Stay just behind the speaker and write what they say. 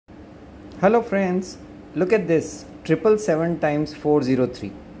Hello friends, look at this 777 times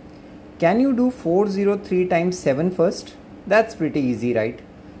 403. Can you do 403 times 7 first? That's pretty easy, right?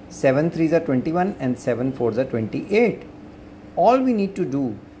 7 3s are 21 and 7 4s are 28. All we need to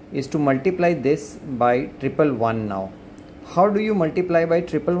do is to multiply this by 111 now. How do you multiply by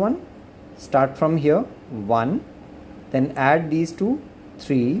 111? Start from here 1, then add these two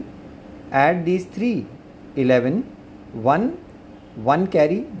 3, add these 3 11, 1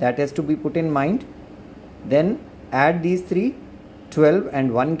 carry, that has to be put in mind. Then add these 3, 12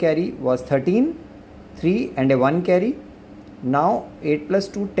 and 1 carry was 13, 3 and a 1 carry. Now 8 plus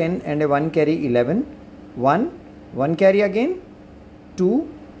 2 10 and a 1 carry 11, 1 carry again, 2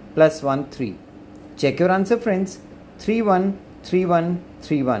 plus 1 3. Check your answer friends.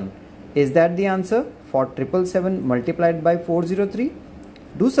 313131. Is that the answer for 777 multiplied by 403?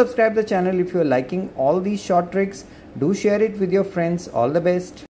 Do subscribe the channel if you are liking all these short tricks. Do share it with your friends. All the best.